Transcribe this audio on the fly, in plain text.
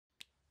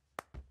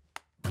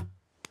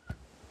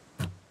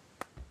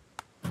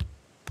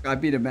I've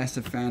been a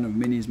massive fan of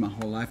minis my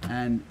whole life,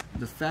 and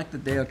the fact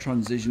that they are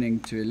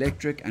transitioning to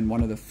electric and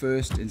one of the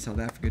first in South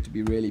Africa to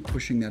be really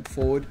pushing that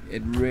forward,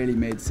 it really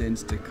made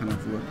sense to kind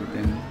of work with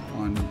them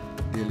on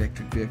the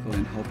electric vehicle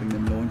and helping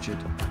them launch it.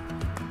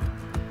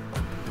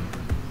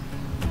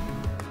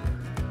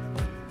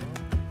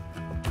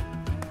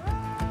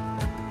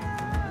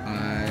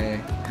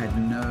 I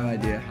had no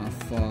idea how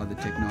far the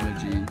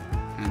technology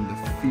and the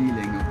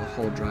feeling of the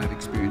whole drive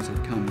experience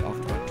had come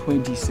after about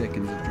 20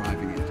 seconds of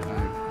driving it.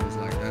 I was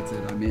like, that's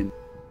it, I'm in.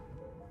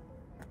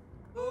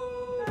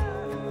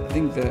 I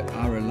think that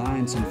our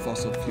reliance on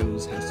fossil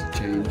fuels has to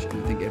change,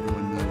 and I think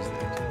everyone knows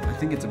that. I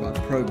think it's about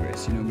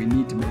progress. You know, we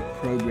need to make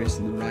progress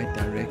in the right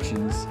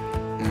directions,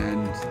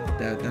 and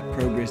that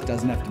progress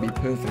doesn't have to be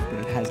perfect, but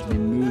it has to be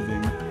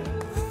moving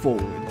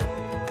forward.